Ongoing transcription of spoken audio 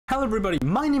Hello everybody,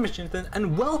 my name is Jinathan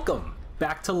and welcome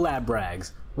back to Lab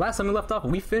Rags. Last time we left off,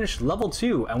 we finished level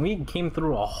 2 and we came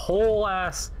through a whole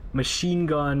ass machine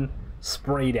gun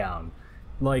spray down.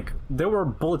 Like, there were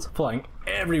bullets flying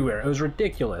everywhere, it was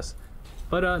ridiculous.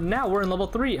 But now we're in level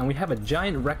 3 and we have a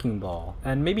giant wrecking ball.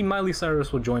 And maybe Miley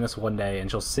Cyrus will join us one day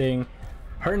and she'll sing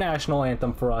her national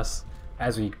anthem for us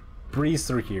as we breeze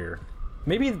through here.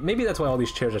 Maybe that's why all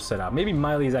these chairs are set up. Maybe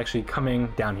Miley's actually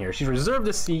coming down here. She's reserved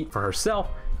a seat for herself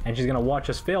and she's gonna watch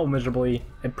us fail miserably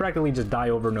and practically just die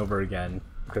over and over again,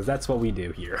 because that's what we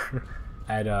do here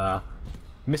at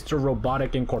Mr.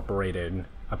 Robotic Incorporated,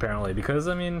 apparently. Because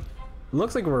I mean, it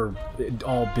looks like we're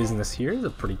all business here. It's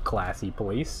a pretty classy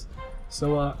place.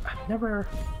 So I've never.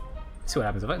 Let's see what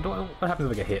happens if what happens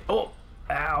if I get hit. Oh,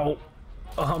 ow!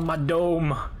 Oh, my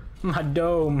dome, my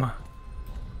dome.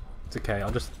 It's okay. I'll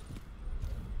just.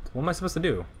 What am I supposed to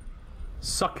do?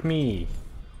 Suck me,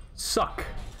 suck.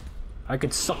 I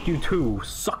could suck you too.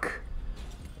 Suck.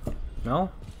 No?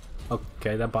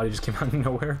 Okay, that body just came out of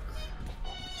nowhere.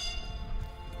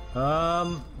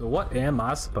 What am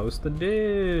I supposed to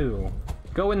do?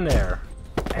 Go in there.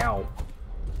 Ow.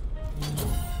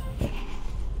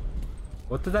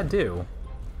 What did that do?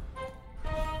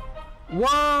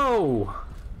 Whoa!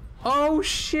 Oh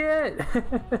shit!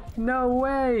 No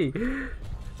way!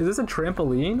 Is this a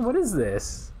trampoline? What is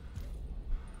this?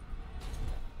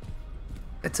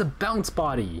 It's a bounce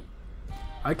body.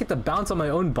 I get to bounce on my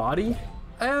own body?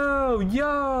 Oh,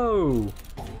 yo!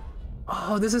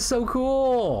 Oh, this is so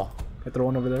cool! Can I throw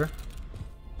one over there?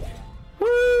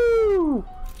 Woo!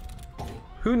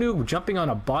 Who knew jumping on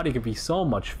a body could be so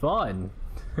much fun?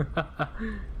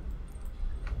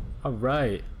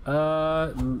 Alright.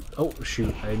 Oh,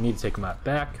 shoot. I need to take my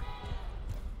back.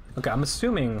 Okay, I'm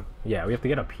assuming... Yeah, we have to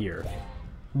get up here.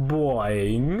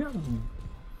 Boing!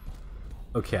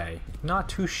 Okay, not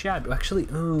too shabby. Actually,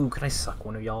 ooh, can I suck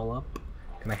one of y'all up?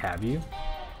 Can I have you?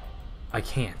 I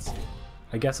can't.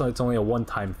 I guess it's only a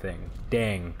one-time thing.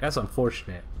 Dang, that's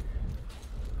unfortunate.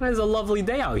 It's a lovely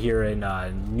day out here in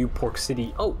New Pork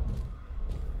City. Oh,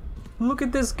 look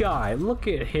at this guy. Look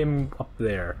at him up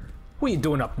there. What are you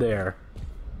doing up there?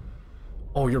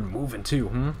 Oh, you're moving too,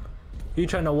 hmm? Are you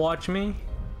trying to watch me?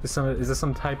 Is this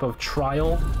some type of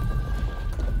trial?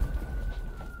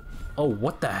 Oh,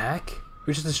 what the heck?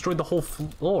 We just destroyed the whole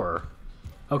floor.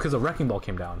 Oh, because the wrecking ball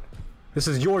came down. This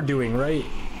is your doing, right?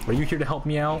 Are you here to help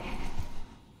me out?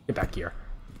 Get back here.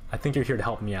 I think you're here to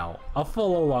help me out. I'll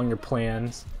follow along your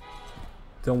plans.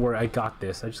 Don't worry, I got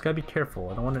this. I just gotta be careful.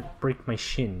 I don't want to break my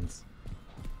shins.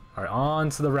 Alright,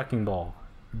 on to the wrecking ball.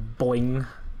 Boing.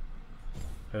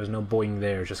 There's no boing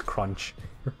there, just crunch.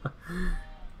 Look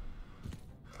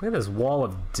at this wall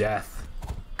of death.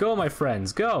 Go, my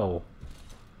friends, go!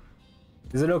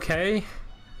 Is it okay?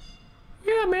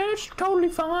 Yeah, man, it's totally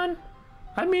fine.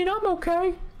 I mean, I'm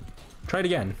okay. Try it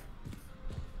again.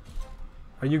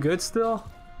 Are you good still?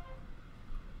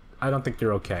 I don't think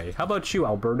you're okay. How about you,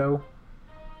 Alberto?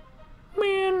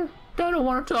 Man, I don't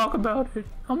want to talk about it.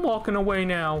 I'm walking away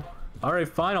now. Alright,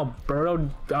 fine, Alberto.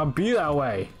 I'll be that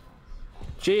way.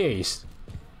 Jeez.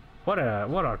 What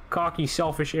a cocky,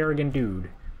 selfish, arrogant dude.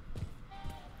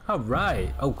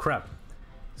 Alright. Oh, crap.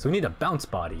 So we need a bounce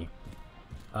body.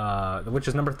 Which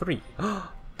is number 3.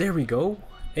 There we go.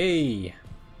 Hey,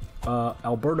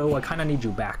 Alberto, I kind of need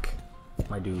you back,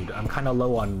 my dude. I'm kind of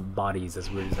low on bodies,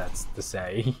 as weird as that's to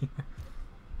say.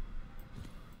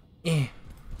 Eh.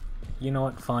 You know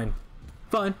what? Fine.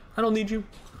 Fine. I don't need you.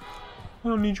 I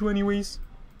don't need you anyways.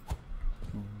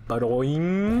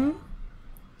 Badoing.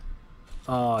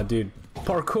 Oh, dude.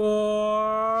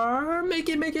 Parkour. Make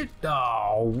it, make it.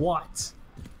 Oh, what?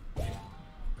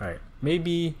 Alright.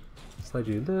 Maybe... slide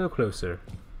you a little closer.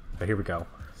 Okay, here we go.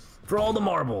 For all the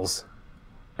marbles!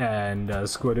 And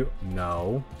Squiddo.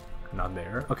 No, not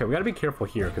there. Okay, we gotta be careful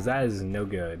here because that is no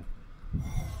good.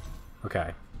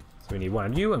 Okay, so we need one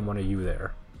of you and one of you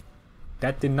there.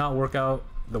 That did not work out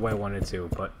the way I wanted to,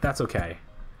 but that's okay.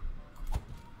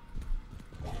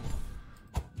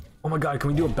 Oh my god, can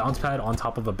we do a bounce pad on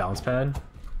top of a bounce pad?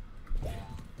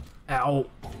 Ow!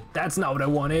 That's not what I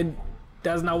wanted!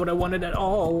 That's not what I wanted at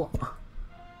all!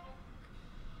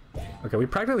 Okay, we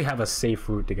practically have a safe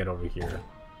route to get over here.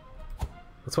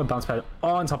 Let's put bounce pad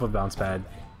on top of bounce pad.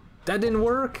 That didn't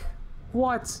work?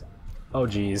 What? Oh,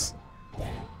 geez.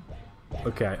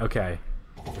 Okay, okay.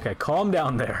 Okay, calm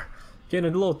down there.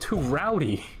 Getting a little too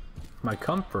rowdy for my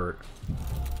comfort.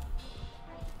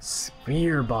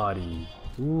 Spear body.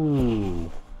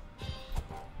 Ooh.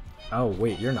 Oh,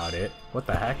 wait, you're not it. What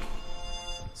the heck?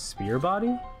 Spear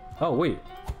body? Oh, wait.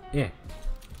 Yeah.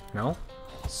 No?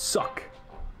 Suck.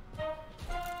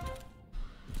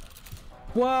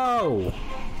 Whoa!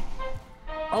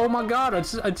 Oh my god,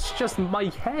 it's just my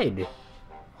head.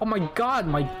 Oh my god,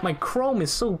 my chrome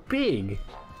is so big.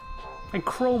 My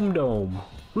chrome dome.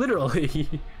 Literally.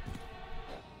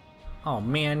 Oh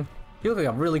man, you look like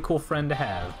a really cool friend to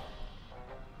have.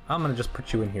 I'm gonna just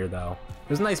put you in here though. It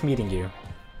was nice meeting you.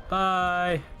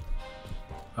 Bye.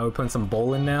 Oh, we're playing some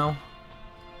bowling now?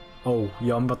 Oh,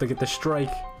 yo, I'm about to get the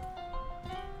strike.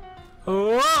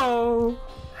 Whoa!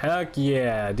 Heck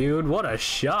yeah, dude, what a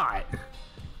shot!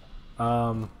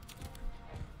 Now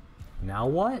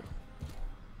what?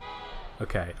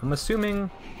 Okay, I'm assuming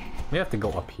we have to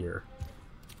go up here.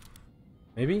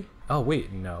 Maybe? Oh,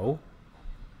 wait, no.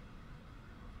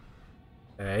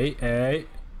 Hey.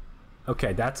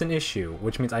 Okay, that's an issue,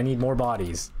 which means I need more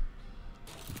bodies.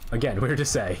 Again, weird to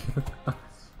say.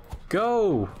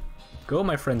 Go! Go,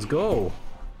 my friends, go!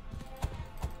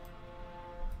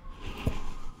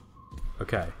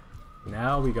 Okay,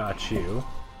 now we got you.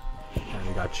 And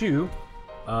we got you.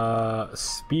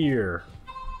 Spear.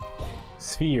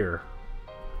 Sphere.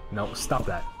 No, stop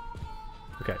that.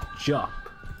 Okay, jump.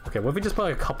 Okay, what if we just put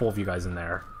like a couple of you guys in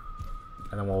there?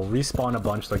 And then we'll respawn a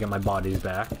bunch so I get my bodies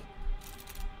back.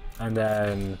 And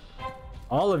then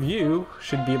all of you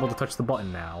should be able to touch the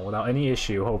button now without any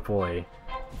issue, hopefully.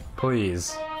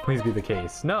 Please. Please be the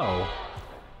case. No.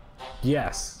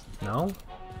 Yes. No?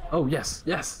 Oh, yes.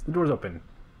 Yes. The door's open.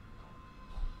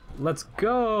 Let's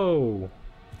go.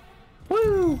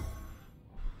 Woo!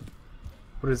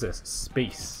 What is this?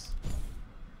 Space.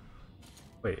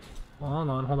 Wait. Hold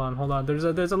on. There's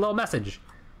a little message.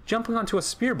 Jumping onto a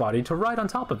spear body to ride on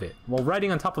top of it. While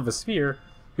riding on top of a sphere,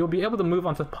 you'll be able to move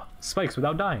onto spikes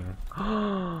without dying.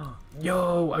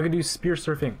 Yo, I could do spear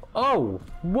surfing. Oh,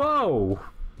 whoa.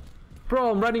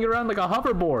 Bro, I'm riding around like a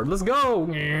hoverboard. Let's go.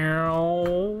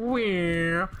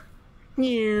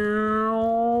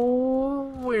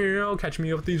 Catch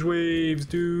me up these waves,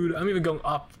 dude. I'm even going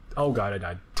up. Oh god, I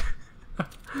died.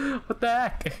 What the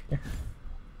heck?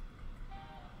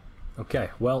 Okay,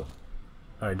 well.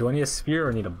 Alright, do I need a sphere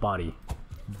or need a body?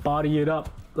 Body it up.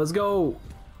 Let's go.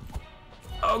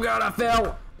 Oh god, I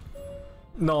fell.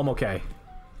 No, I'm okay.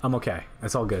 I'm okay.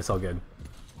 It's all good. It's all good.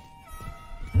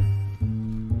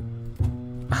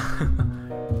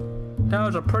 That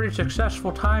was a pretty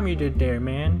successful time you did there,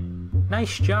 man.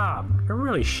 Nice job. You're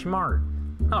really smart.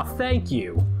 Oh, thank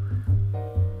you.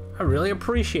 I really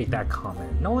appreciate that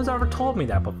comment. No one's ever told me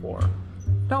that before.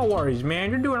 No worries, man.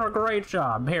 You're doing a great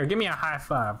job. Here, give me a high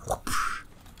five.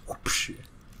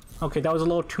 Okay, that was a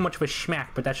little too much of a schmack,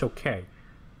 but that's okay.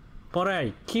 But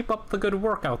hey, keep up the good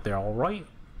work out there, alright?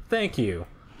 Thank you.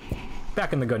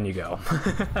 Back in the gun you go.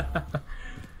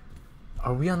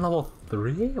 Are we on level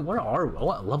 3?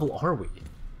 What level are we?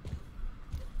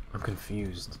 I'm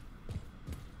confused.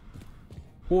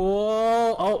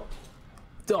 Whoa! Oh!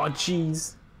 Oh,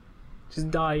 jeez.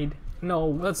 Just died.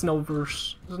 No, that's no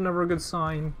verse. That's never a good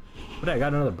sign. But hey, I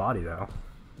got another body, though.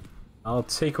 I'll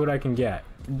take what I can get.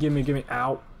 Gimme,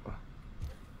 ow.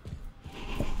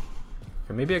 Okay,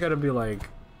 maybe I gotta be like...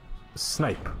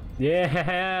 Snipe.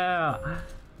 Yeah!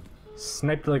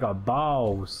 Sniped like a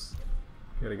boss.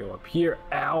 Gotta go up here.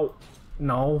 Ow!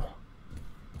 No.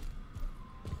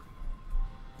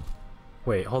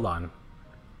 Wait, hold on.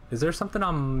 Is there something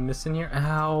I'm missing here?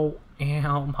 Ow!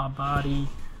 Ow, my body.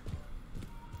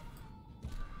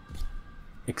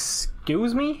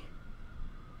 Excuse me?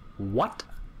 What?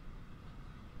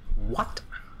 What?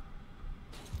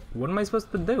 What am I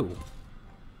supposed to do?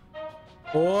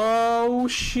 Oh,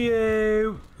 shit!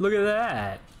 Look at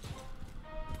that!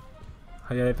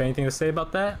 You have anything to say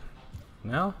about that?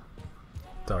 No?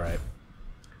 It's alright.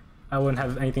 I wouldn't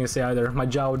have anything to say either. My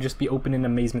jaw would just be open in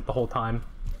amazement the whole time.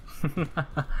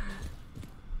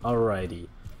 Alrighty.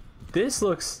 This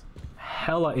looks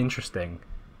hella interesting.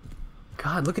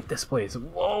 God, look at this place.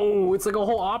 Whoa, it's like a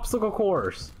whole obstacle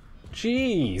course.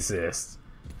 Jesus.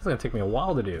 This is gonna take me a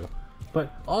while to do.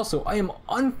 But also, I am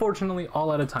unfortunately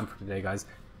all out of time for today, guys.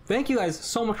 Thank you guys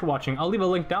so much for watching. I'll leave a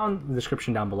link down in the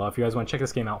description down below if you guys want to check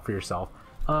this game out for yourself.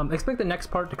 Expect the next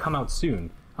part to come out soon.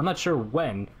 I'm not sure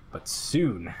when, but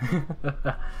soon.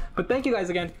 But thank you guys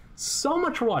again so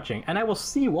much for watching, and I will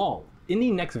see you all in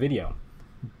the next video.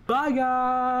 Bye,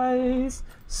 guys!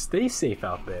 Stay safe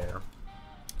out there.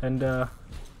 And,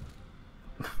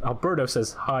 Alberto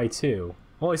says hi, too.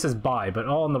 Well, he says bye, but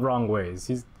all in the wrong ways.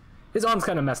 His arm's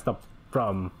kind of messed up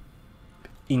from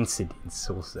incidents,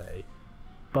 we'll say.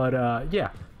 But,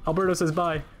 yeah. Alberto says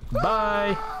bye.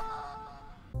 Bye!